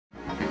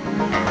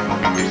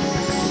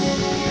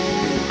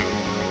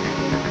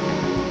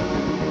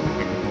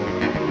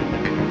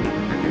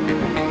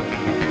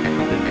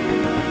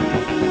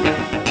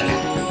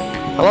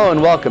Hello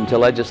and welcome to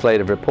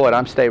Legislative Report.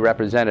 I'm State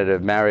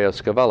Representative Mario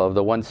Scavello of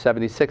the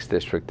 176th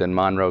District in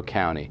Monroe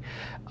County.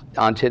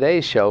 On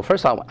today's show,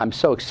 first of all, I'm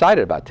so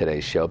excited about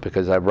today's show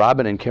because I have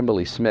Robin and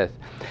Kimberly Smith,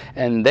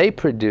 and they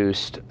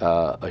produced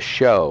a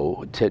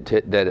show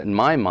that, in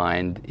my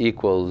mind,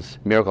 equals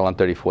Miracle on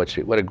 34th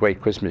Street. What a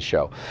great Christmas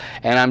show.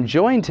 And I'm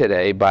joined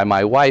today by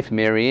my wife,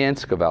 Mary Ann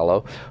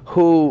Scavello,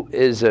 who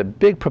is a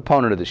big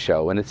proponent of the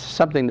show, and it's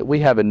something that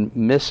we haven't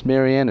missed,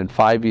 Mary Ann, in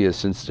 5 years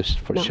since the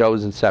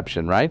show's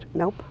inception, right?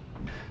 Nope.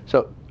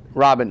 So,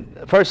 Robin,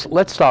 first,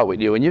 let's start with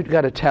you, and you've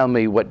got to tell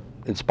me what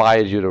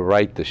inspired you to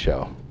write the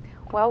show.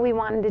 Well, we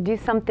wanted to do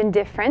something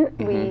different.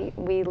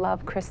 We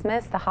love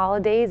Christmas, the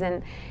holidays,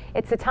 and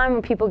it's a time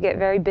when people get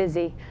very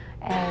busy.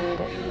 And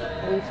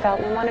we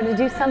felt we wanted to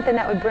do something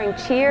that would bring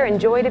cheer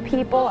and joy to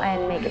people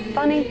and make it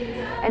funny.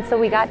 And so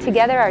we got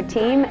together, our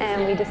team,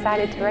 and we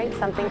decided to write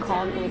something we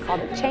called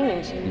it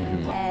Change.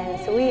 And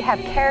so we have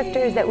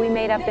characters that we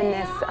made up in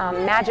this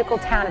magical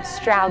town of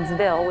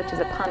Stoudsburg, which is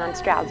a pun on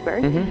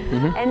Stoudsburg.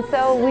 And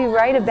so we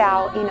write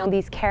about,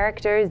 these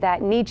characters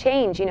that need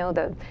change.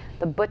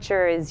 The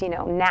butcher is,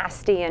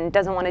 nasty and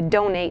doesn't want to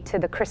donate to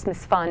the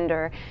Christmas fund,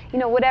 or,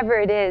 whatever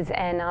it is.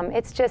 And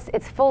it's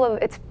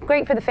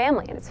great for the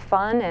family, and it's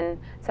fun. And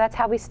so that's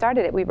how we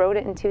started it. We wrote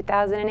it in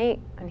 2008,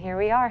 and here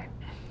we are,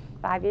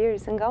 5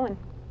 years and going.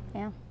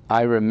 Yeah.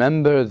 I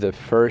remember the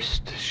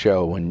first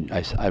show when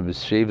I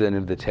received an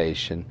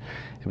invitation.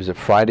 It was a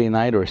Friday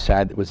night or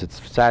was it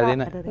Saturday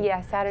night?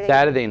 Yeah, Saturday.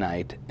 Saturday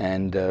night,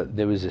 and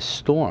there was a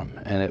storm,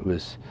 and it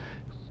was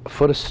a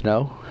foot of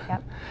snow.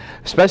 Yep.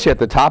 Especially at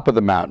the top of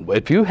the mountain.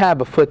 If you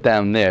have a foot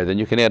down there, then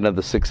you can add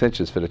another 6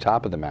 inches for the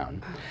top of the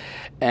mountain.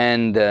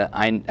 And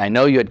I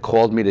know you had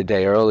called me the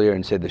day earlier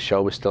and said the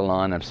show was still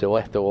on. I said, well,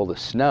 after all the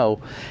snow.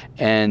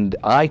 And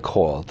I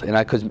called, and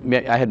because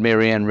I had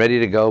Mary Ann ready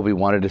to go. We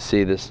wanted to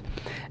see this.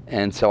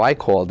 And so I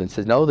called and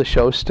said, no, the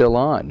show's still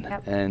on.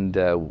 Yep. And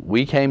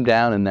we came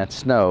down in that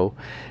snow,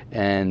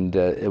 and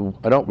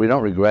we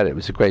don't regret it. It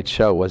was a great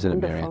show, wasn't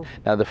it, Mary Ann?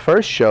 Now, the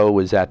first show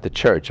was at the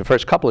church. The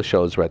first couple of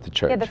shows were at the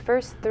church. Yeah, the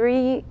first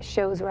 3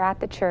 shows were at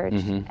the church,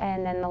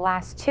 and then the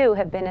last 2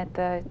 have been at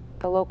the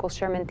local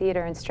Sherman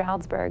Theater in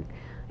Stoudsburg.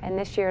 And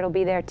this year it'll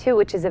be there too,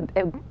 which is a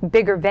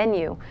bigger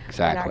venue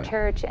than our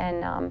church.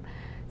 And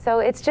so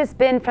it's just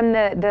been from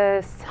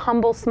the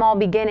humble, small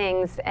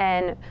beginnings.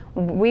 And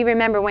we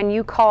remember when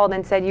you called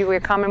and said you were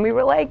coming, we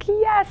were like,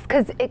 yes,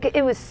 because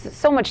it was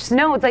so much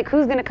snow. It's like,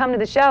 who's going to come to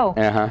the show?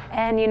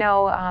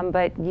 And,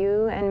 but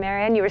you and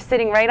Mary Ann, you were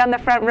sitting right on the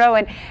front row.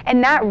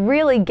 And that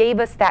really gave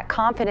us that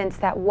confidence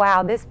that,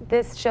 wow,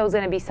 this show's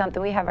going to be something.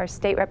 We have our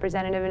state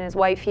representative and his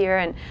wife here.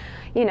 And,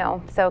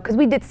 so because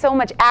we did so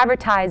much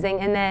advertising,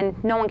 and then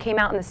no one came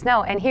out in the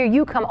snow, and here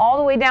you come all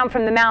the way down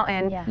from the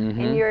mountain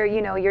in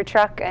your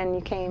truck, and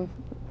you came.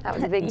 That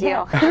was a big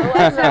deal. That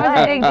was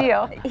a big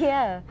deal.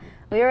 Yeah,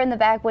 we were in the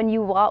back when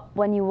you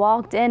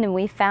walked in, and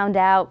we found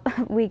out,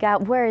 we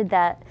got word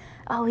that,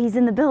 oh, he's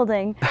in the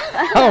building.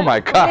 Oh my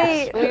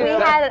gosh. We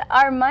had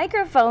our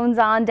microphones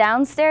on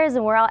downstairs,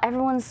 and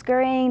everyone's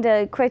scurrying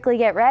to quickly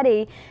get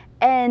ready.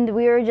 And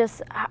we were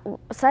just,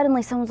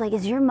 suddenly someone's like,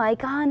 is your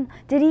mic on?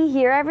 Did he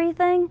hear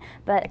everything?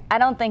 But I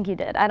don't think you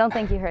did. I don't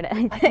think you heard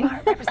anything.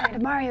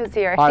 Representative Mario's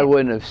here. I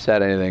wouldn't have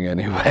said anything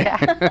anyway.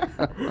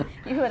 Yeah.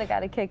 You would have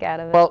got a kick out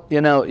of it. Well,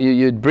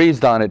 you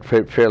breezed on it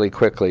fairly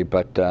quickly,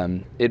 but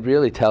it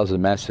really tells a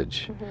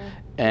message.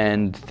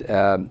 And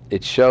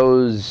it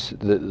shows,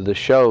 the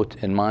show,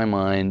 in my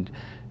mind,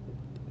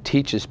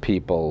 teaches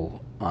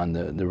people on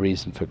the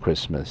reason for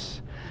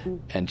Christmas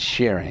and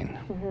sharing.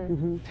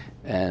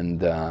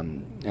 And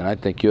I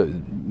think you're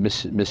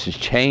Mrs.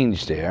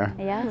 Change there.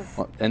 Yes.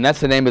 Well, and that's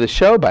the name of the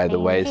show, by the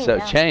way. So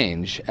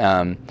Change.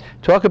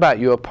 Talk about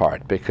your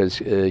part, because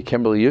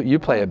Kimberly, you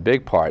play a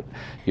big part.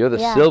 You're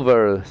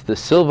the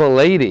silver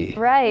lady.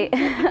 Right.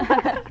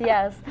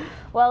 Yes.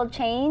 Well,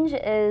 change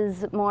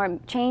is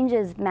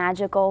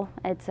magical.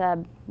 It's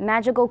a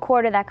magical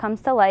quarter that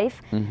comes to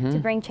life to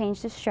bring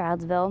change to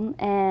Stroudsville,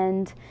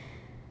 and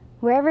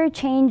wherever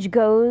change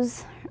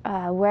goes,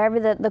 wherever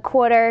the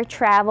quarter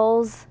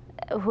travels,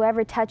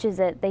 whoever touches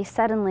it, they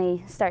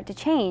suddenly start to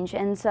change.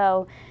 And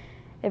so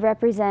it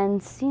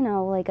represents,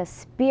 like a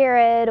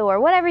spirit, or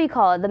whatever you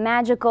call it, the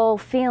magical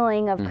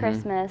feeling of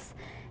Christmas.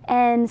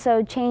 And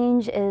so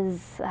change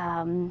is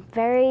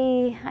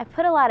I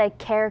put a lot of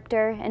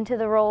character into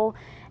the role,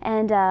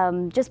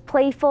 and just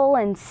playful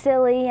and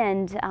silly,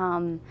 and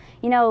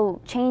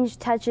change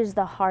touches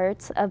the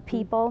hearts of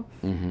people.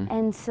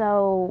 And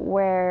so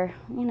where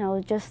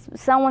just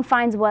someone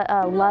finds what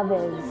love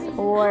is,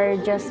 or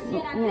just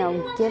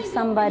give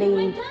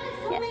somebody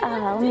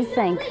let me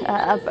think,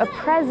 a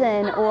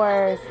present,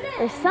 or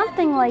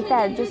something like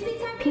that. Just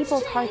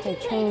people's hearts are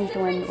changed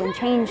when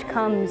change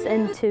comes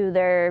into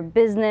their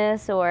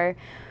business, or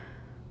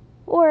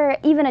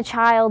even a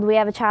child. We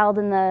have a child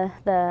in the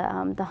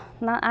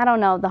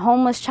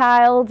homeless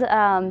child.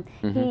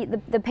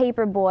 The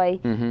paper boy.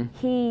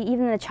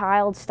 Even the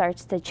child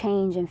starts to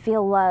change and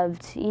feel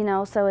loved.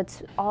 So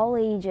it's all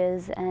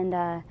ages, and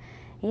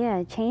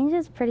yeah, change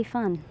is pretty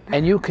fun.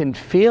 And you can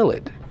feel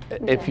it.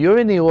 if you're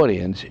in the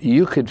audience,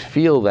 you could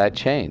feel that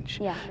change.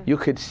 Yeah. You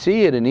could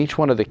see it in each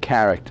one of the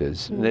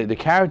characters. The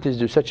characters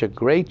do such a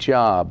great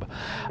job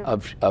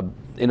of,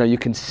 you know, you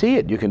can see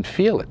it, you can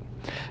feel it.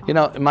 You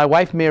know, my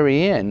wife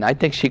Mary Ann, I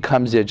think she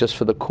comes there just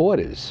for the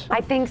quarters.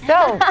 I think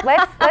so.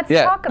 Let's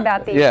talk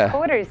about these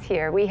quarters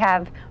here. We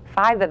have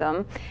 5 of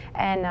them,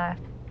 and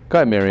go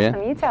ahead, Mary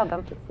Ann. You tell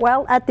them.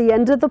 Well, at the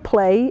end of the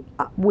play,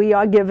 we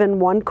are given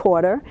 1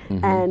 quarter,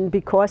 and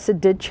because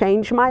it did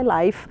change my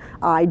life,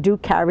 I do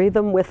carry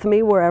them with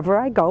me wherever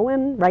I go,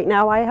 and right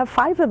now I have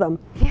 5 of them.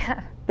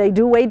 Yeah. They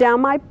do weigh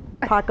down my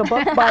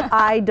pocketbook, but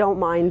I don't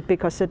mind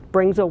because it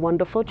brings a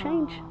wonderful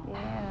change.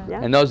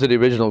 Yeah. And those are the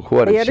original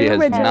quarters. She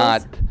has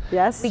not.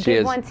 Yes. We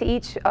give one to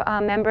each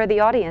member of the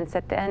audience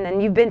at the end,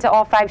 and you've been to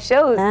all 5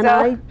 shows. And so.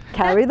 I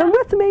carry them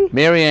with me.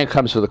 Mary Ann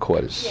comes for the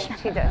quarters. Yeah,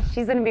 she does.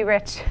 She's going to be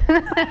rich.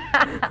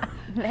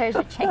 There's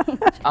a change.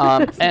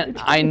 And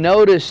I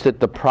noticed that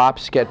the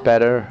props get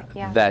better.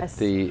 Yeah.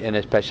 That and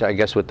especially I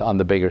guess on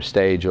the bigger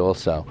stage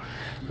also,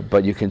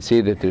 but you can see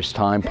that there's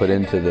time put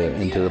into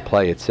the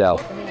play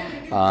itself.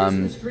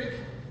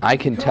 I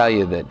can tell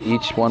you that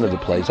each one of the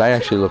plays, I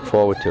actually look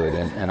forward to it,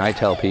 and I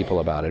tell people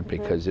about it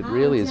because it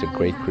really is a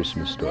great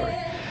Christmas story.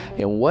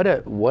 And what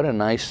a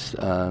nice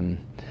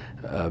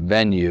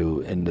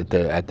venue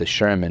at the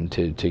Sherman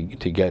to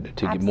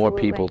get more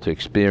people to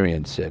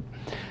experience it.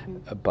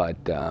 But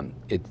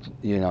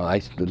you know,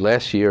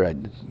 last year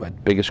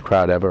had biggest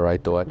crowd ever, I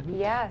thought.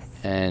 Yes.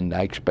 And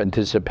I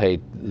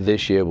anticipate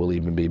this year will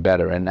even be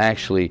better. And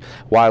actually,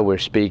 while we're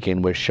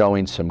speaking, we're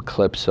showing some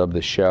clips of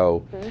the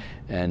show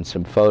and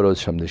some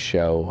photos from the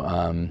show.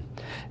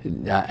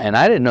 And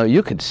I didn't know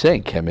you could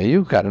sing, Kimmy.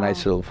 You've got a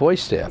nice little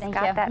voice there.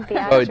 Got that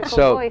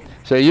theatrical voice.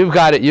 So you've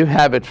got it. You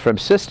have it from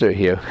sister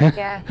here.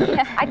 Yeah.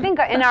 I think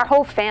and our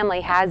whole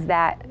family has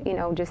that, you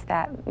know, just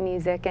that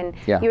music. And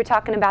you were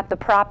talking about the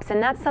props,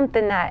 and that's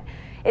something that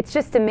it's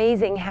just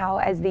amazing how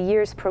as the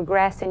years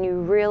progress and you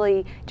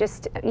really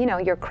just, you know,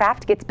 your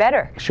craft gets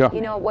better. Sure.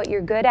 You know what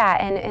you're good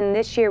at. And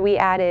this year we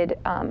added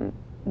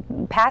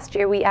past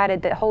year we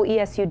added the whole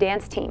ESU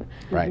dance team.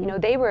 Right. You know,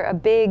 they were a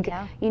big,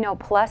 you know,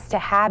 plus to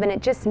have, and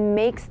it just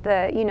makes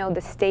the, you know, the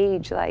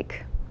stage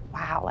like,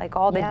 wow, like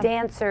all the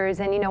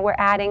dancers, and you know, we're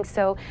adding.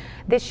 So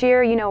this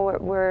year, you know,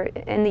 we're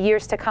in the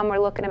years to come, we're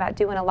looking about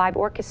doing a live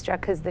orchestra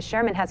because the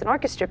Sherman has an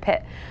orchestra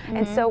pit.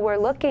 And so we're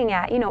looking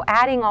at, you know,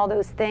 adding all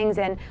those things.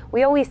 And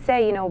we always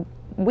say, you know,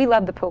 we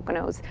love the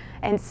Poconos,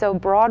 and so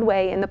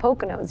Broadway and the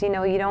Poconos, you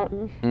know, you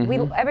don't,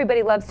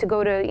 everybody loves to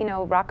go to, you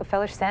know,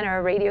 Rockefeller Center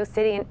or Radio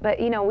City, but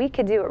you know, we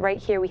could do it right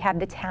here. We have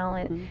the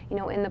talent, you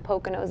know, in the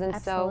Poconos, and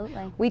so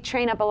we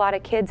train up a lot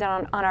of kids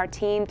on our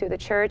team through the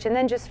church, and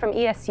then just from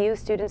ESU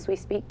students we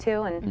speak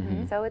to,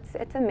 and so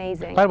it's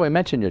amazing. By the way,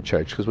 mention your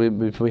church, because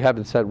we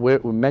haven't said, we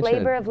mentioned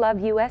Labor of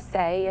Love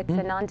USA. It's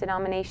a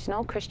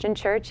non-denominational Christian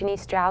church in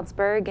East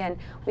Stroudsburg, and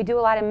we do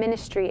a lot of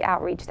ministry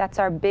outreach. That's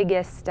our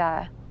biggest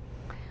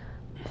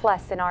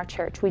plus in our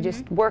church. We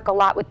just work a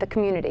lot with the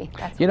community.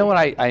 That's you know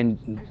what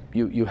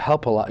you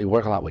help a lot, you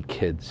work a lot with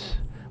kids,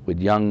 with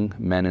young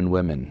men and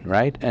women,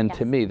 right? And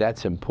to me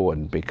that's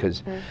important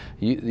because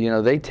you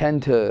know, they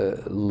tend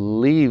to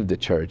leave the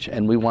church,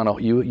 and we want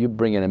to you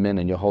bringing them in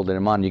and you're holding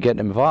them on, you get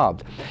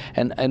involved.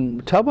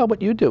 And tell about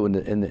what you do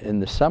in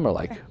the summer,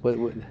 like what?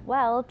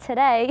 Well,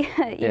 today,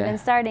 even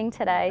starting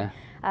today,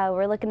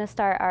 we're looking to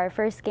start our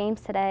first games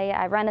today.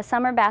 I run a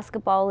summer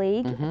basketball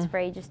league. It's for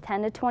ages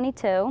 10 to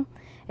 22.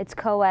 It's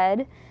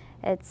co-ed.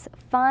 It's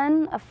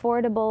fun,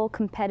 affordable,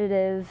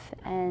 competitive,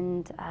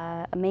 and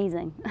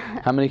amazing.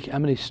 How many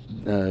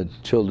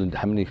children?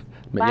 How many?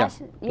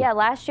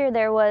 Last year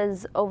there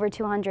was over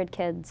 200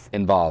 kids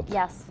involved.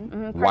 Yes,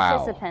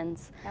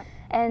 participants. Wow. Yep.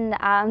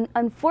 And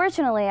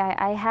unfortunately,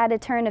 I had to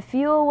turn a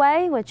few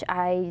away, which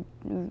I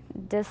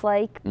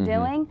dislike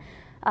doing,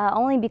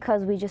 only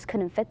because we just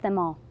couldn't fit them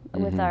all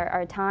with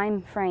our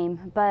time frame.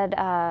 But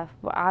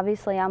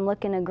obviously I'm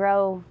looking to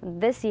grow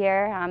this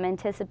year. I'm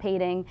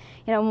anticipating,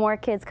 you know, more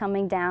kids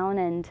coming down,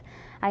 and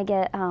I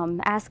get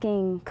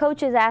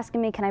coaches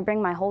asking me, can I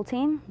bring my whole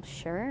team?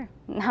 Sure,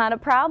 not a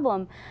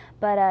problem.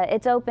 But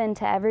it's open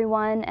to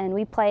everyone, and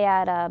we play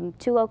at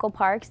 2 local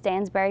parks,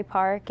 Dansbury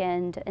Park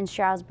and in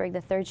Stroudsburg,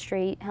 the 3rd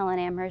Street Helen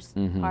Amherst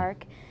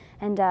Park.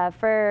 And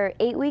for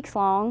 8 weeks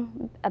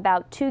long,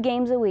 about 2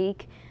 games a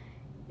week,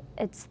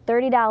 it's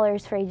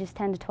 $30 for ages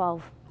 10 to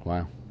 12.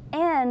 Wow.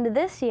 And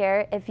this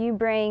year, if you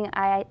bring,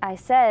 I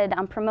said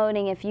I'm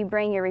promoting, if you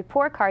bring your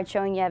report card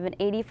showing you have an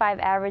 85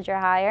 average or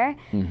higher,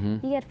 you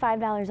get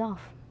 $5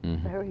 off.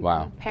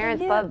 Wow.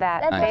 Parents love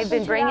that. They've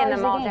been bringing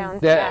them all down.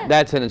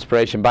 That's an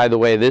inspiration. By the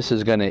way, this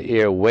is going to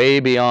air way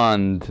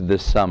beyond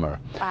this summer.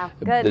 Wow,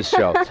 good. This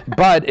show.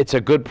 But it's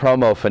a good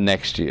promo for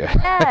next year.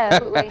 Yeah.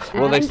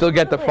 Will they still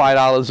get the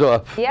 $5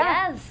 off?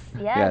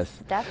 Yes,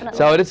 definitely.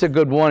 So it's a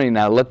good warning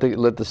now. Let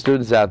the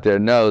students out there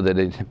know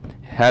that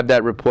have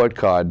that report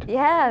card.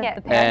 And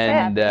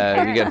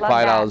you get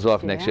 $5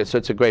 off next year. So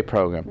it's a great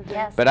program.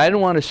 Yes. But I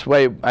didn't want to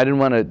sway. I didn't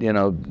want to, you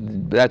know,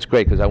 that's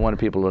great because I wanted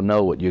people to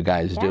know what you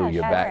guys do.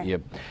 You're back.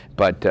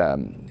 But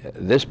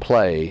this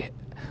play,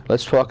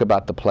 let's talk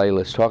about the play.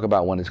 Let's talk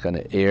about when it's going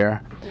to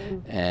air,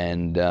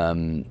 and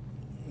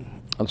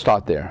let's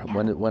start there. Yeah.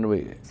 When do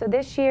we? So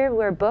this year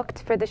we're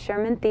booked for the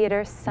Sherman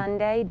Theater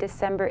Sunday,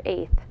 December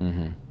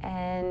 8th.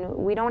 And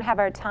we don't have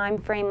our time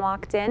frame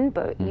locked in,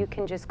 but you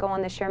can just go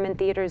on the Sherman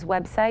Theater's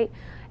website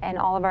and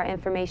all of our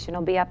information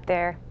will be up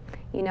there,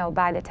 you know,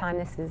 by the time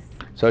this is.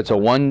 So it's a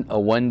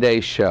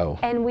one-day show.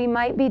 And we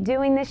might be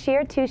doing this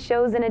year 2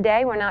 shows in a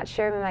day. We're not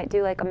sure. We might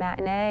do like a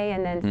matinee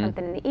and then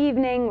something in the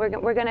evening.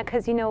 We're gonna,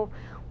 because you know,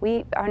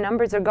 our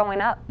numbers are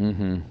going up,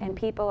 and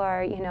people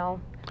are, you know,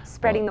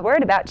 spreading the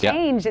word about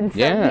change, and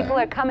so people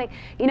are coming.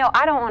 You know,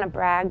 I don't want to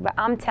brag, but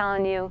I'm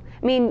telling you,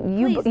 I mean,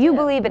 you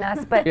believe in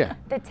us, but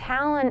the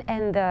talent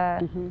and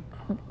the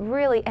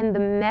really and the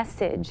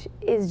message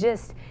is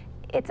just,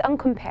 it's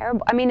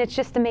uncomparable. I mean, it's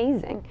just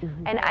amazing.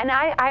 And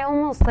I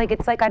almost like,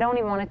 it's like I don't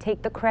even want to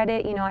take the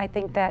credit. You know, I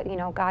think that, you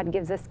know, God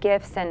gives us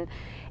gifts, and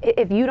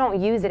if you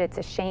don't use it, it's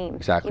a shame.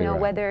 Exactly. You know,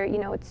 whether, you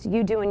know, it's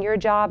you doing your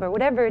job or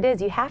whatever it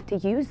is, you have to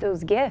use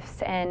those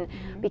gifts, and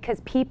because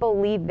people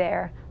leave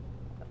there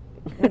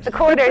with the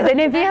quarters. And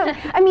if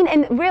you, I mean,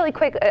 and really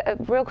quick, a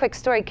real quick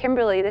story,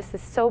 Kimberly, this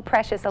is so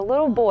precious. A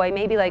little boy,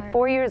 maybe like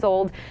 4 years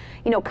old,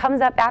 you know,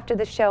 comes up after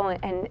the show,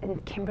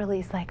 and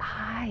Kimberly's like,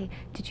 "Hi,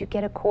 did you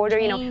get a quarter?"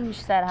 Change, you know,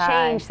 said hi.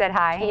 Change said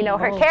hi. Change. You know,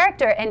 her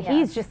character, and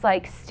he's just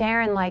like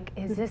staring, like,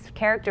 "Is this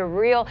character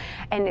real?"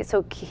 And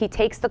so he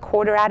takes the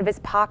quarter out of his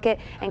pocket,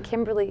 and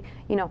Kimberly,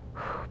 you know,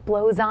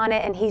 blows on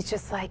it, and he's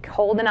just like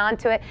holding on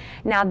to it.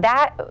 Now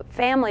that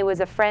family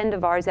was a friend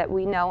of ours that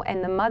we know,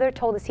 and the mother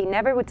told us he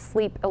never would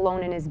sleep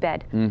alone in his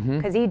bed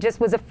because he just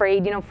was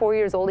afraid. You know, 4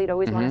 years old, he'd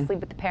always want to sleep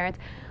with the parents.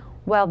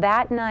 Well,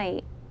 that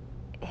night,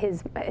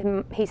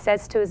 he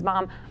says to his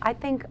mom, "I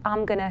think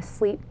I'm gonna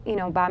sleep, you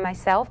know, by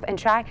myself and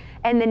try."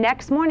 And the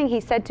next morning,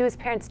 he said to his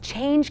parents,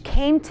 "Change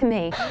came to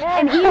me,"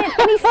 and he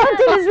slept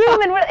in his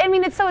room. And I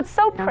mean, it's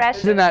so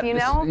precious, you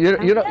know.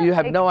 You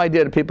have no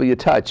idea the people you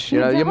touch. You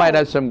know, you might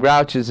have some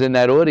grouches in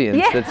that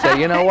audience that say,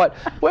 "You know what?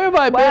 Where have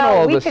I been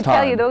all this time?" We could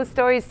tell you those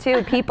stories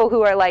too. People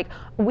who are like,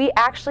 we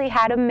actually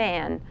had a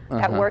man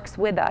that works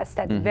with us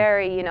that's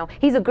very, you know,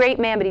 he's a great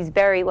man, but he's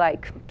very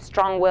like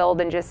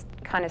strong-willed and just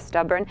kind of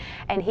stubborn.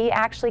 And he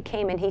actually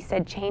came and he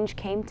said, "Change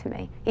came to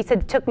me." He said,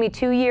 "It took me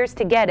 2 years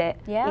to get it."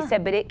 He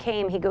said, "But it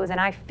came." He goes, "And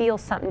I feel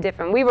something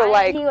different." We were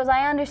like, he goes,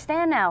 "I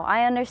understand now.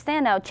 I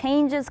understand now.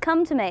 Change has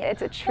come to me."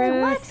 It's a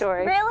true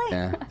story. Really?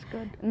 Yeah. That's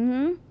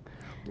good.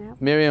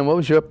 Miriam, what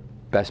was your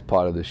best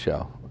part of the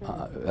show,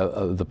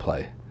 of the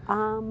play?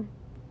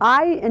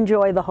 I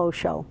enjoy the whole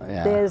show.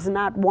 There's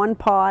not one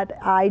part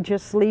I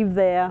just leave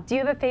there. Do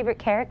you have a favorite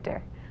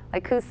character?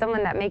 Like, who's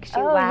someone that makes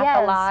you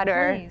laugh a lot?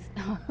 Or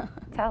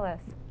tell us.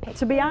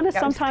 To be honest,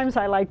 sometimes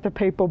I like the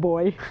paper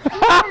boy.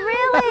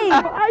 Really?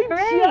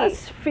 I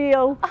just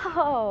feel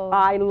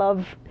I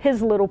love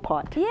his little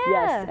part.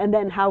 Yes, and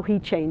then how he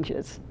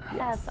changes.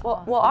 That's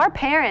Well, our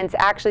parents,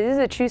 actually, this is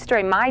a true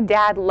story. My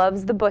dad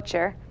loves the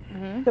butcher,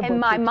 and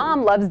my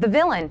mom loves the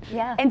villain.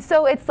 And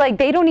so it's like,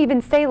 they don't even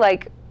say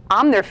like,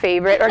 I'm their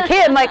favorite, or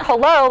kid, like,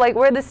 hello, like,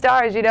 we're the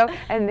stars, you know?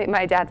 And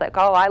my dad's like,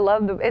 oh, I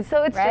love them. And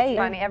so it's just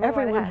funny.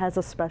 Everyone has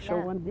a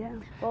special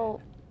one, Well,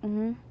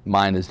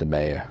 Mine is the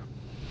mayor.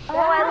 Oh,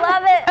 I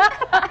love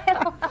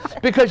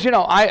it. Because, you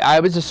know, I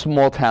was a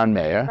small town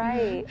mayor,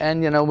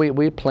 and, you know,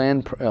 we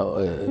planned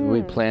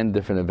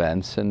different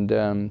events,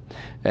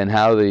 and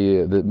how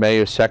the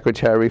mayor's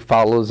secretary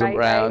follows them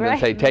around and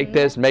say, take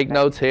this, make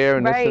notes here,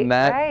 and this and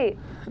that.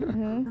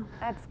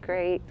 That's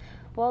great.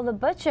 Well, the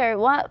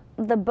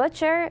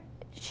butcher,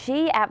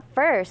 she at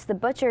first, the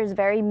butcher is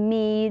very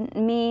mean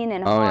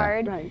and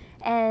hard,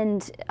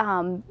 and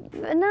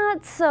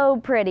not so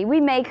pretty. We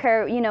make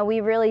her, you know,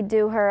 we really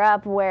do her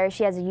up where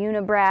she has a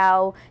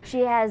unibrow,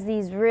 she has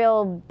these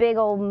real big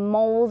old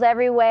moles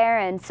everywhere,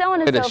 and so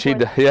on and so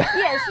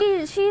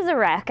forth. She's a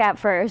wreck at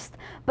first,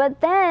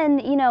 but then,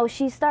 you know,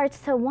 she starts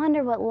to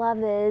wonder what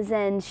love is,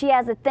 and she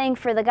has a thing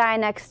for the guy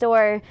next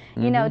door,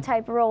 you know,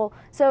 type of role.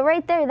 So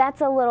right there,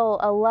 that's a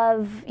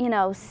love, you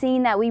know,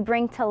 scene that we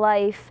bring to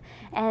life.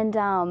 And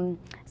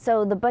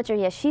so the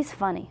butcher, she's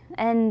funny.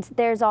 And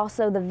there's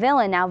also the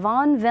villain. Now,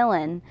 Von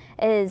Villain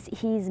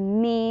he's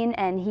mean,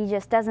 and he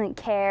just doesn't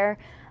care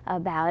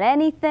about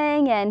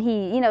anything, and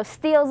he, you know,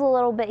 steals a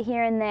little bit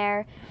here and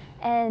there.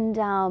 And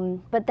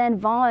but then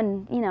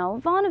Vaughn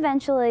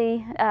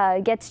eventually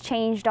gets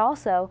changed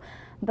also.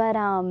 But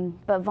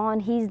Vaughn,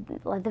 he's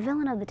like the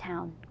villain of the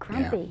town,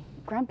 grumpy.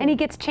 And he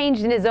gets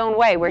changed in his own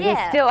way, where he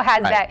still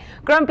has that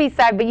grumpy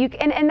side, but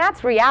and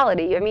that's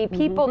reality. I mean,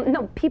 people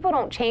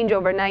don't change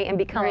overnight and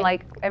become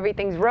like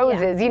everything's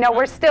roses. You know,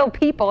 we're still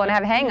people and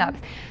have hang-ups.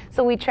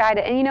 So we try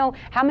to, and you know,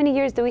 how many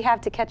years do we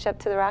have to catch up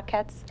to the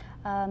Rockettes?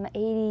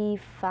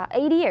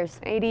 80 years.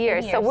 80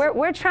 years. So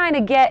we're trying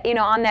to get, you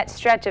know, on that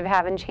stretch of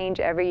having change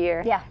every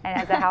year. And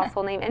as a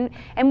household name,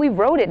 and we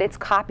wrote it. It's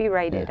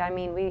copyrighted. I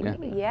mean,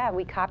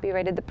 we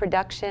copyrighted the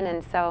production,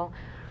 and so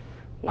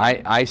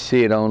I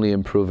see it only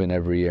improving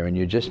every year, and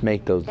you just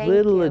make those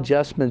little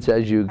adjustments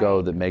as you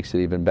go that makes it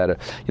even better.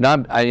 You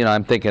know,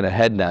 I'm thinking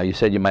ahead now. You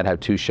said you might have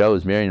 2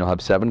 shows. Marion, you'll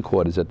have 7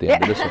 quarters at the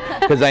end of this one,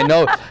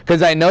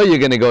 because I know you're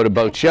going to go to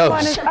both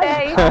shows.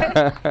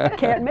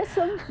 Can't miss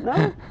them.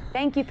 No.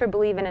 Thank you for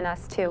believing in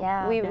us too.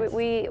 Yeah.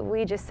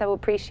 We just so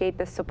appreciate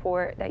the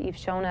support that you've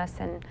shown us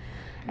and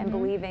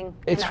believing.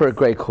 It's for a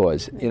great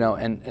cause, you know,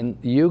 and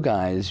you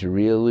guys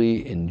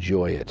really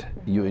enjoy it.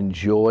 You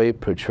enjoy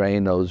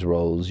portraying those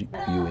roles.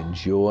 You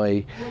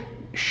enjoy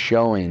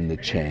showing the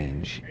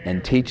change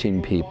and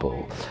teaching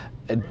people.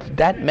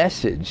 That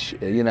message,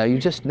 you know,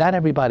 not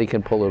everybody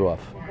can pull it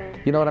off.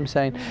 You know what I'm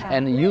saying?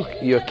 And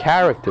your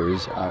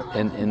characters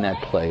in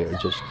that play are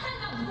just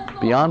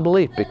beyond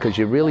belief, because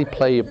you really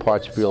play your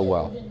parts real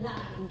well.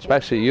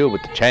 Especially you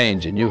with the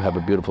change, and you have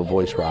a beautiful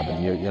voice,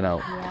 Robin. You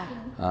know,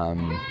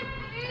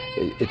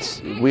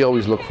 we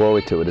always look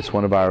forward to it. It's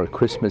one of our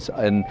Christmas,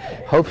 and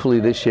hopefully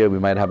this year we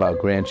might have our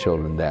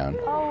grandchildren down.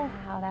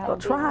 We'll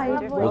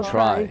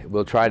try.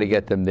 We'll try to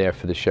get them there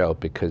for the show,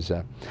 because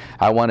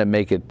I want to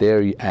make it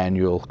their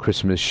annual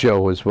Christmas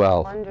show as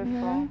well.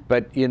 Wonderful.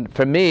 But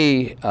for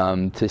me,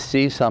 to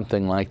see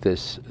something like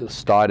this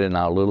start in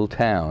our little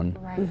town,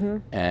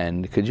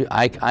 and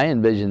I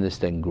envision this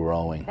thing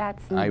growing.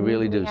 I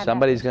really do.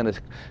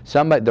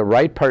 The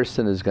right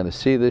person is going to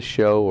see this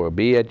show or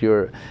be at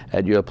your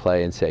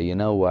play and say, you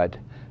know what?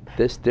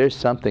 There's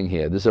something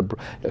here. There's a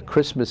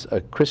Christmas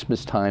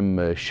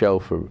time show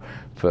for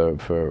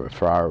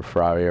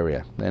our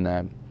area,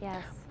 and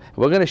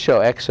we're going to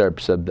show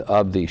excerpts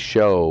of the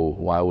show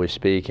while we're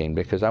speaking,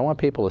 because I want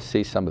people to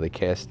see some of the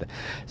cast,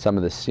 some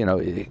of this. You know,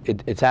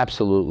 it's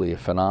absolutely a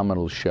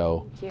phenomenal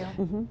show. Thank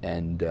you.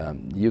 And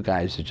you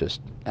guys are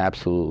just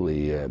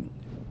absolutely.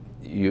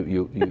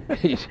 You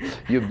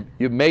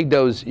make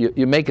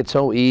it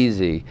so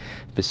easy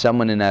for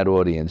someone in that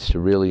audience to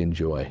really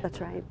enjoy. That's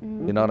right.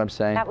 You know what I'm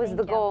saying? That was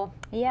the goal.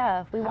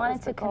 Yeah, we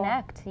wanted to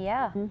connect.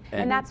 Yeah.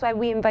 And that's why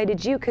we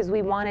invited you, because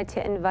we wanted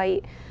to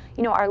invite,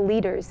 you know, our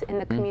leaders in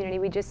the community.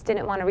 We just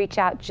didn't want to reach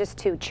out just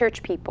to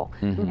church people.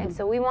 And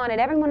so we wanted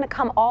everyone to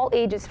come, all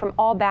ages, from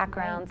all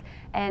backgrounds,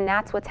 and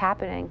that's what's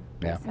happening.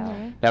 Yeah.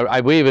 So. Now,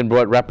 we even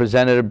brought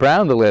Representative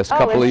Brown the last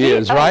couple of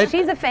years, right?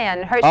 She's a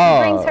fan. She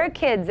brings her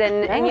kids,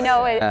 and you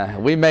know it.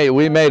 We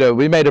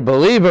made a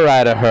believer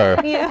out of her.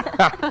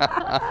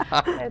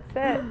 That's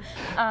it.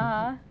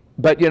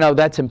 But you know,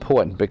 that's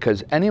important,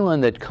 because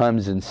anyone that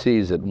comes and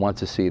sees it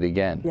wants to see it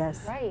again.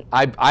 Yes. Right.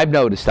 I've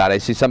noticed that. I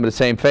see some of the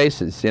same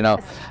faces, you know,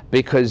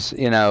 because,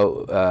 you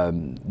know,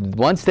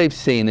 once they've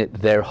seen it,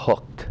 they're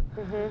hooked.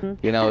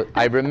 You know,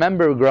 I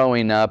remember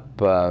growing up,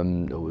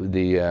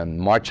 the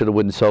March of the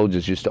Wooden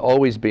Soldiers used to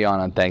always be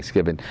on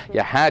Thanksgiving.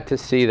 You had to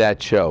see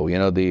that show, you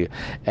know, the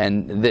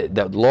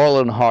Laurel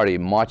and Hardy,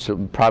 March,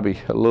 probably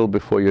a little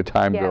before your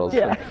time, girls.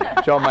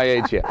 Show my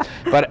age here.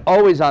 But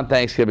always on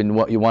Thanksgiving,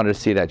 you wanted to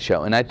see that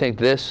show. And I think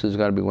this is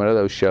going to be one of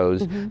those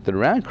shows that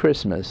around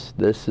Christmas,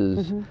 this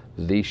is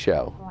the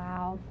show.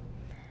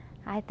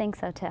 I think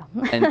so too.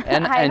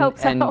 I hope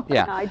so.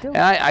 Yeah, I do.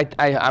 And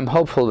I'm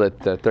hopeful that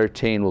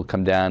 13 will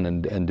come down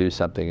and do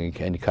something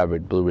and cover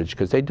at Blue Ridge,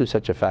 because they do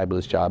such a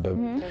fabulous job of,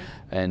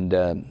 and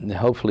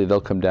hopefully they'll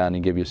come down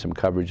and give you some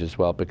coverage as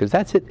well, because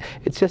that's it.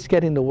 It's just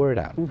getting the word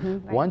out.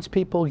 Once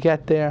people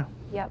get there,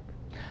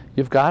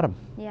 you've got them.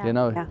 You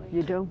know,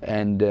 you do.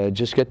 And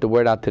just get the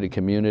word out to the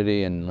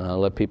community, and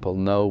let people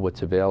know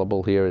what's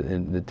available here,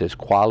 and that there's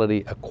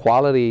a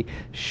quality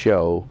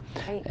show,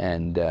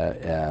 and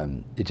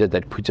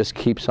it just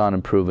keeps on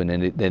improving,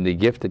 and the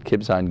gift that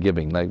keeps on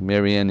giving. Like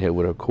Marianne here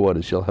with her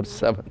quarters, she'll have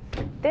 7.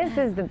 This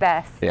is the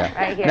best.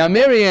 Right here. Now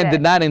Marianne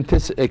did not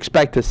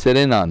expect to sit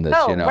in on this.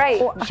 Oh, you know, right.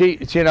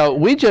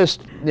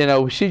 You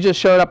know, she just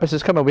showed up and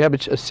says, "Come on, we have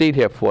a seat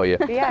here for you."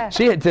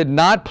 She did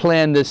not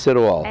plan this at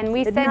all. And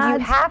we said, "You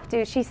have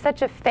to." She's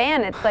such a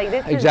fan. It's like,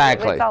 this is what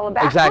it's all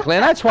about. Exactly,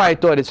 and that's why I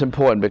thought it's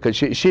important, because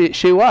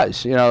she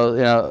was, you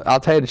know,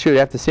 I'll tell you the truth, you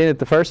have to see it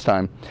the first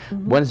time.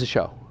 When's the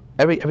show?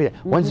 Every day.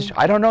 When's the show?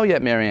 I don't know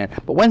yet, Marianne,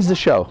 but when's the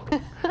show?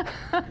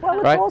 Well,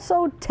 it's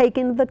also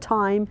taking the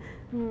time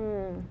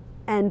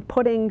and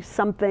putting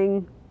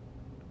something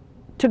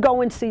to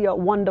go and see a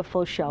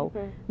wonderful show,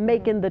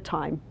 making the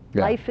time.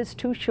 Life is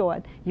too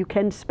short. You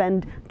can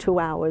spend 2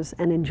 hours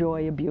and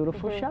enjoy a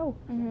beautiful show.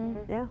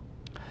 Yeah.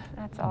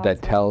 That's awesome.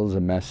 That tells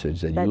a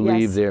message, that you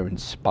leave there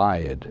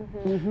inspired.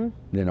 You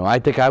know, I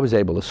think I was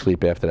able to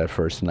sleep after that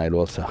first night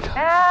also.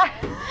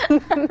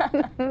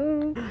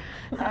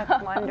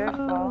 That's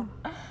wonderful.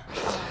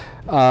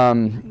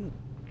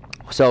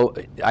 So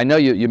I know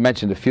you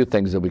mentioned a few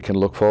things that we can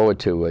look forward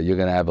to. You're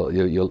going to have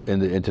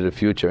into the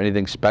future.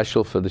 Anything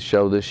special for the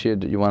show this year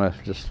that you want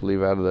to just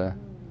leave out of the?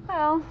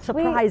 Well,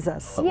 surprise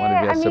us.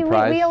 Yeah, I mean,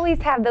 we always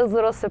have those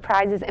little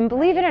surprises, and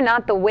believe it or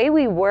not, the way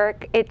we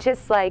work, it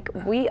just like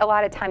we a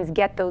lot of times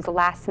get those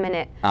last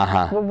minute.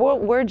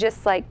 We're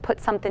just like put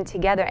something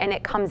together, and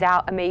it comes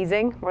out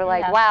amazing. We're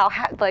like, wow,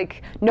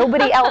 like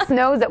nobody else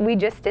knows that we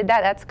just did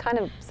that. That's kind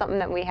of something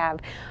that we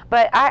have.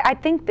 But I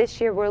think this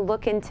year we're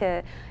looking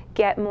to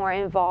get more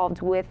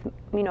involved with,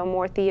 you know,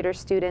 more theater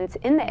students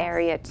in the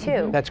area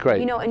too. That's great.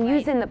 You know, and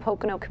using the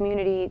Pocono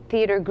community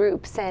theater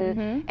groups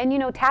and you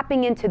know,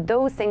 tapping into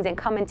those things and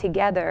coming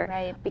together.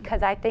 Right.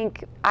 Because I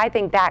think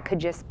that could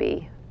just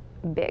be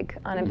big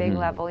on a big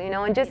level, you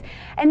know,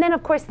 and then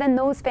of course then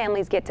those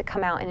families get to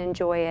come out and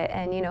enjoy it,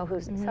 and you know,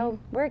 so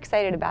we're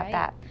excited about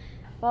that.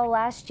 Well,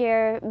 last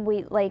year,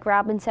 we, like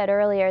Robin said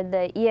earlier,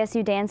 the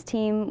ESU dance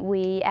team,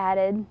 we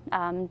added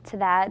to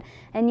that.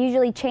 And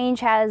usually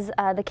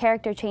the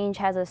character Change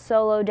has a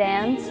solo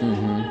dance.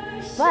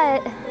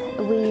 But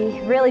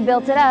we really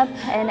built it up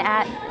and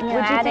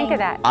What'd you think of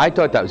that? I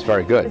thought that was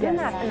very good. Isn't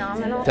that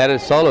phenomenal? That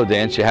is solo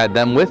dance, you had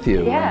them with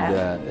you.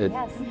 Yeah. And,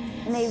 Yes.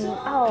 And they,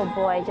 oh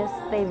boy,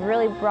 they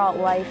really brought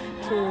life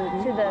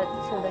to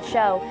the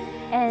show.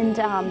 And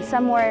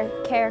some more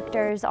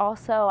characters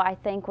also, I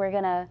think we're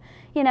gonna,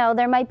 you know,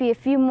 there might be a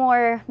few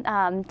more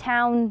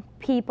town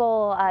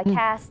people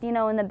cast, you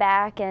know, in the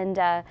back. And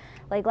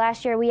like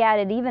last year, we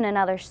added even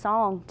another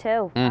song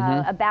too,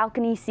 a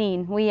balcony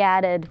scene we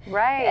added.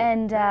 Right.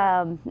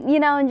 And you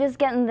know, and just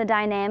getting the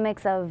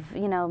dynamics of,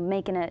 you know,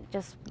 making it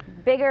just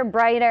bigger,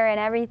 brighter, and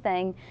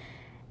everything.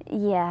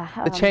 Yeah.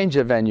 the change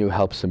of venue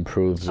helps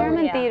improve.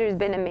 Sherman Theater's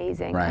been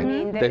amazing. Right. I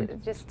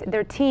mean, just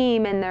their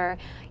team and their,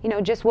 you know,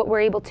 just what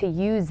we're able to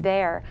use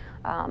there.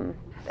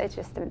 It's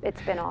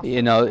been awesome.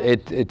 You know,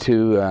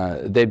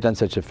 they've done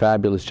such a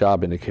fabulous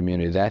job in the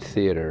community. That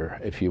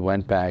theater, if you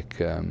went back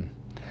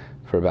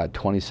for about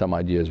 20 some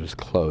odd years, was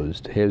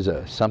closed. Here's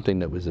something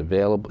that was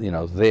available, you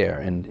know, there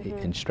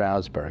in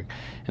Stroudsburg.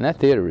 And that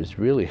theater has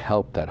really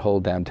helped that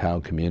whole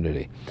downtown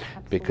community.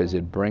 Absolutely. Because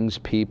it brings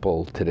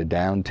people to the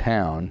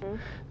downtown.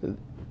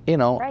 You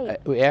know,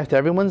 after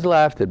everyone's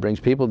left, it brings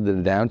people to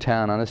the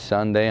downtown on a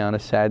Sunday, on a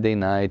Saturday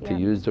night to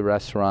use the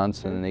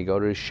restaurants, and then they go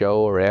to the show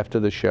or after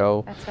the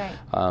show. That's right.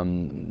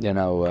 You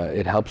know,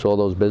 it helps all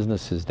those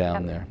businesses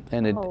down there,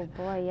 and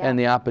and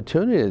the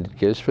opportunity it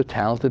gives for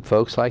talented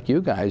folks like you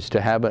guys to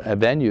have a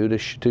venue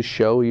to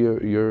show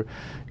your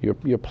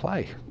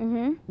play.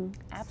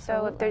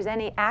 So if there's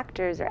any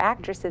actors or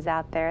actresses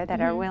out there that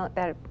are willing,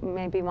 that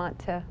maybe want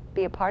to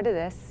be a part of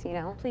this, you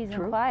know, please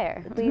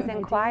inquire. Please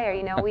inquire.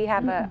 You know, we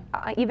have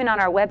even on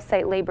our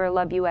website, Labor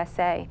Love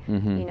USA. You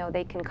know,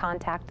 they can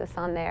contact us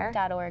on there.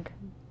 .org.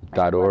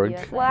 .org.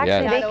 Well,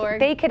 actually,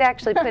 they could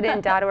actually put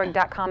in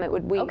 .org.com. It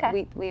would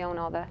we own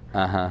all the.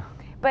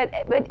 But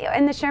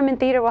in the Sherman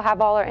Theater, we'll have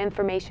all our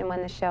information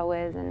when the show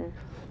is and.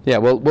 Yeah,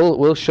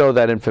 we'll show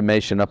that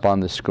information up on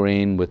the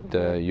screen with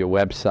your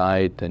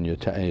website and your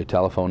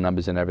telephone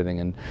numbers and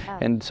everything,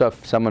 and so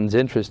if someone's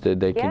interested,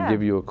 they can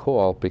give you a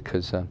call,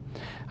 because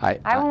I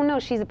don't know.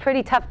 She's a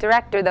pretty tough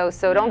director, though,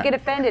 so don't get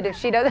offended if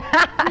she doesn't. No,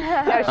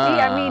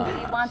 I mean,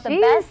 we want the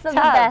best of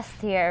the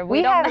best here.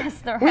 We don't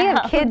mess around. We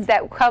have kids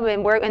that come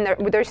and work, and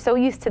they're so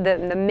used to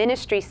the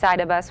ministry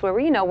side of us, where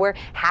we're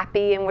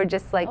happy and we're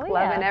just like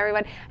loving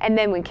everyone, and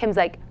then when Kim's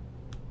like,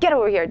 get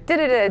over here, and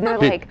they're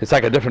like, it's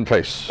like a different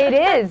face. It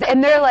is,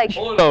 and they're like,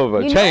 pull it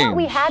over, you change. know what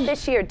we had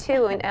this year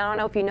too, and I don't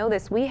know if you know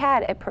this, we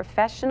had a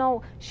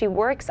professional, she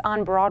works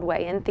on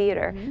Broadway in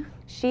theater.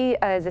 She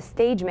is a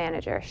stage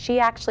manager. She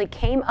actually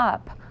came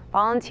up,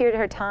 volunteered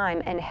her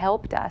time, and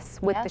helped us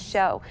with the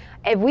show.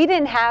 If we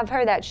didn't have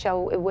her, that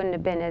show, it wouldn't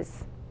have been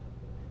as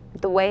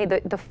the way,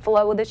 the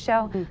flow of the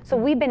show. So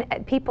we've been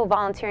people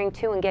volunteering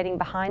too and getting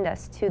behind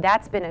us too.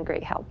 That's been a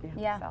great help.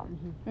 Yeah.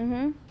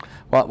 So.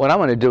 Well, what I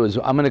want to do is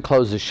I'm going to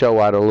close the show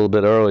out a little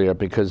bit earlier,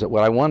 because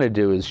what I want to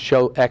do is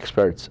show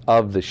experts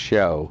of the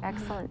show.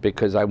 Excellent.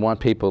 Because I want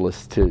people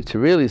to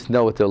really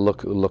know what to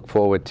look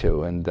forward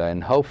to,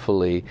 and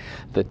hopefully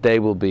that they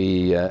will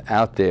be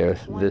out there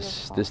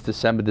this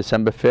December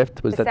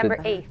 5th. Was December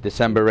that 8th.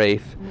 December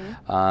 8th.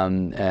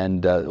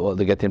 And well,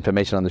 they get the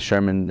information on the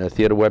Sherman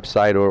Theater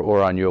website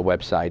or on your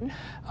website.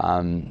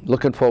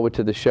 Looking forward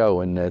to the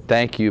show, and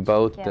thank you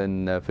both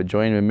and for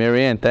joining me.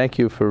 Mary Ann, thank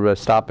you for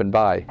stopping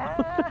by.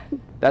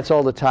 That's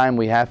all the time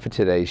we have for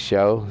today's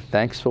show.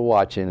 Thanks for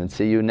watching, and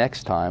see you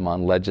next time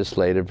on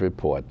Legislative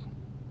Report.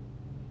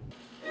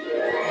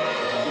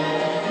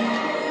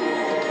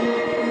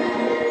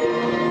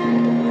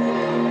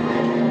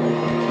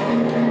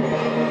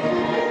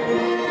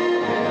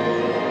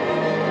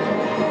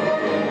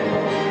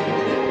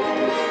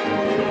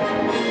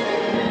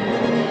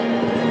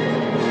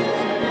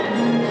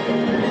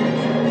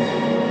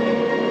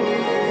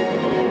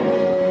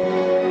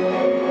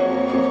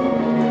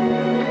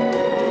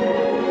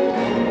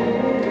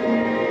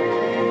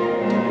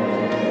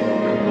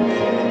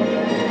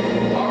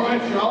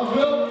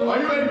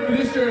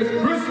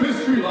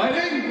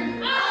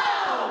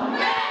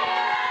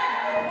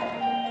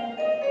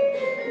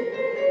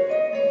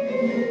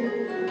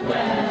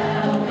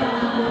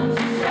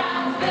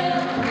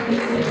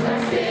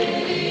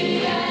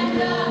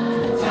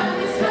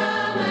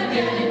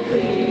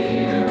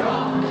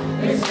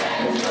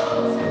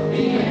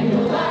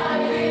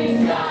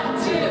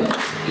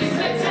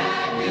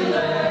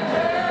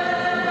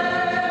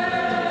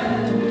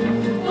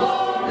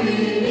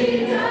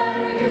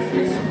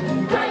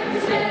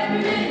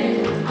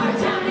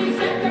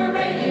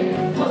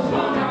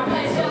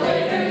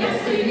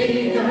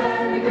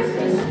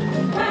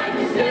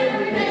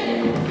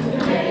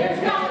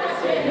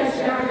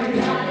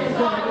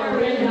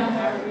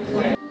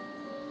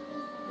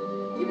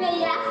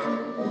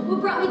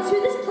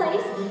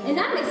 And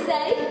I may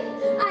say,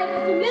 I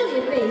have a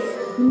familiar face.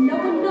 No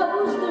one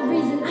knows the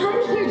reason I'm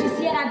here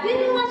just yet. I've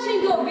been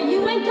watching over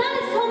you, and God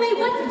has told me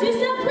what to do,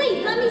 so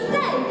please let me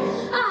say,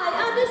 I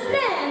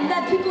understand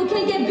that people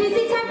can get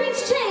busy, time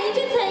brings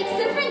change, it takes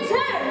different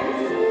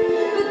turns.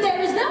 But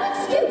there is no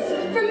excuse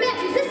for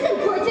matters this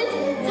important.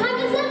 Time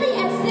is of the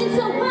essence,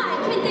 so why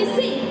can't they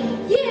see?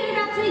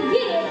 Year after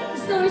year, the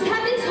stories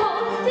have been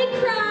told. They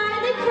cry,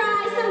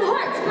 some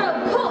hearts grow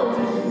cold.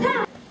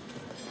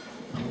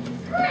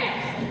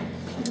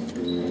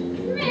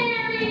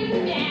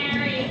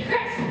 Merry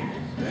Christmas!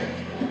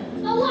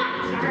 The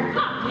lights are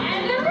hung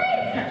and the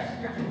wreaths are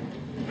struck.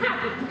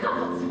 Happy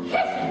couples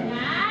kissing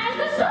as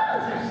the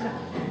songs are sung.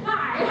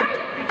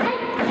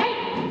 Hey!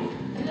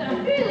 The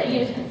feeling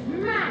is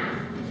mine.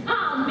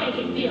 I'll make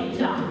it feel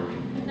dark.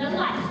 The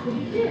lights will be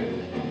dim,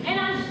 and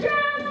I'm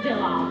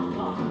Stoudsburg all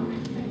far.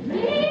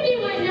 Maybe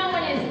when no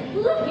one is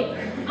looking,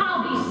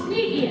 I'll be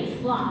sneaky and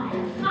sly.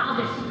 I'll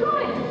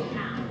destroy the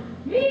town.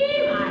 Me,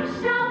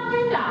 myself,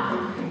 and I.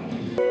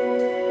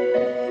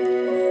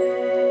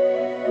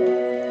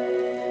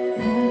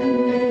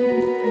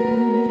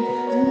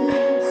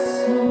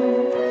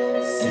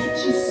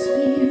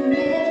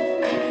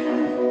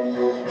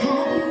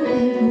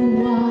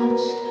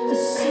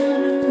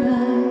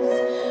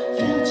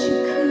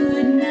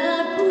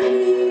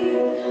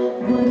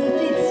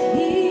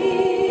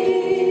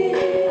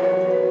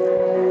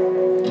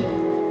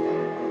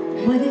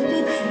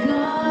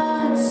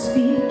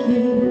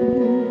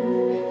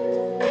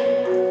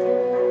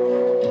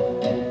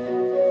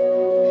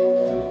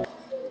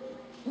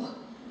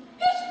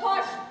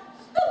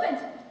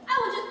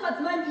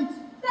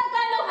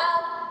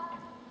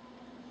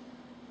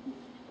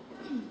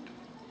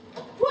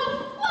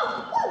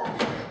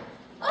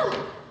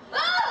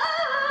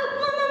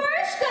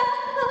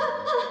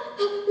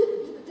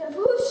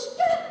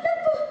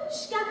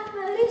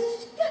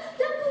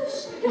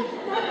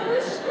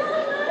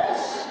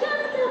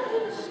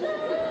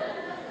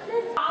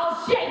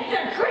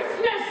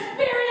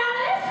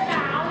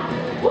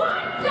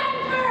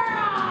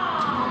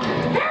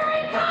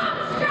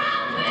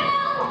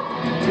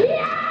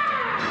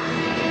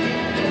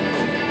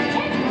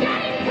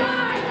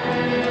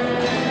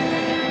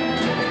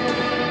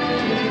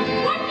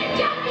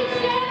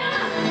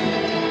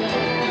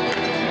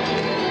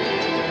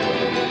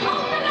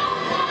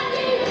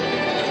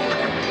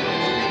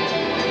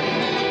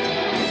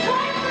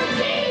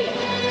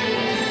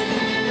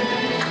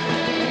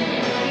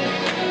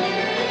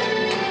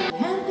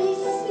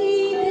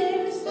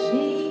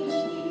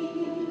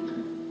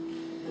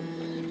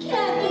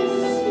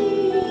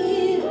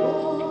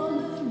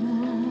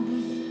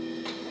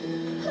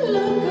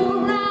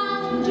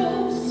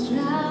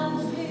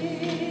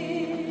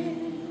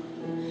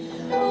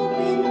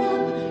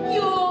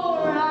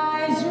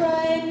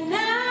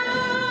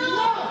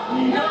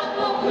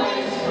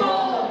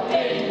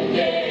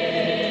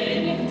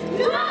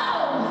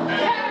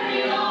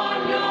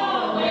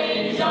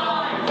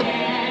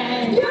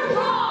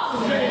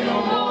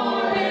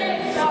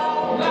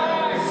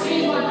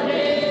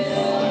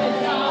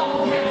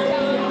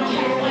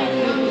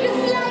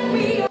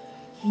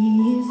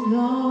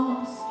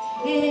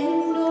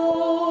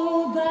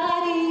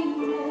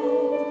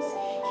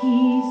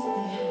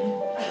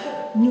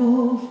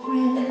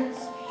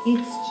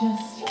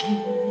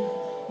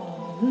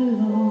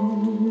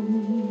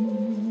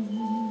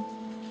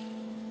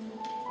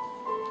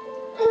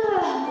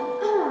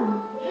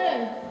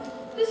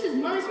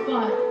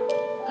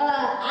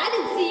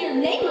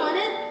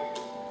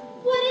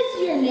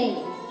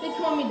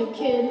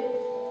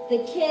 The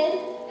kid?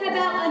 How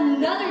about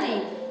another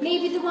name?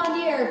 Maybe the one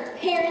your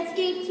parents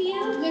gave to you?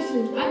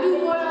 Listen, I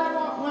do what I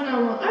want when I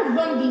want. I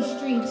run these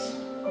streets.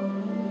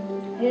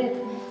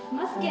 It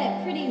must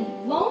get pretty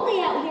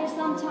lonely out here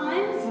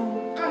sometimes.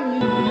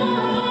 I'm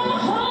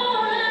used.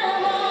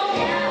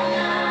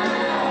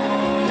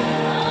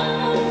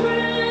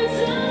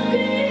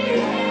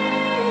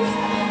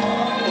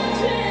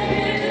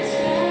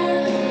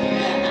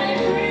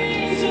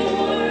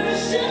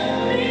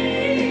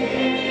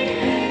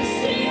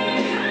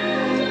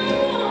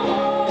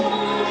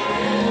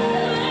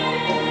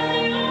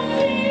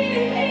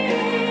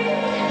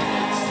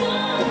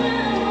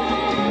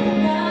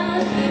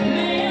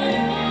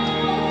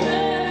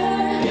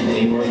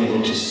 They were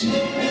able to see.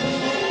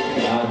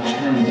 God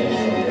turned them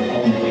from their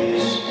own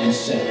ways and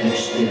set their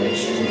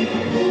spirits free.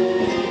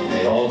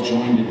 They all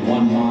joined in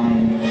one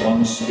mind,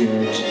 one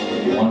spirit,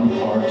 one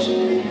heart.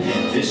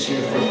 And this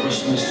year for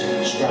Christmas,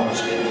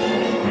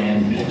 Stoudsburg, a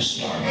brand new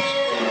start.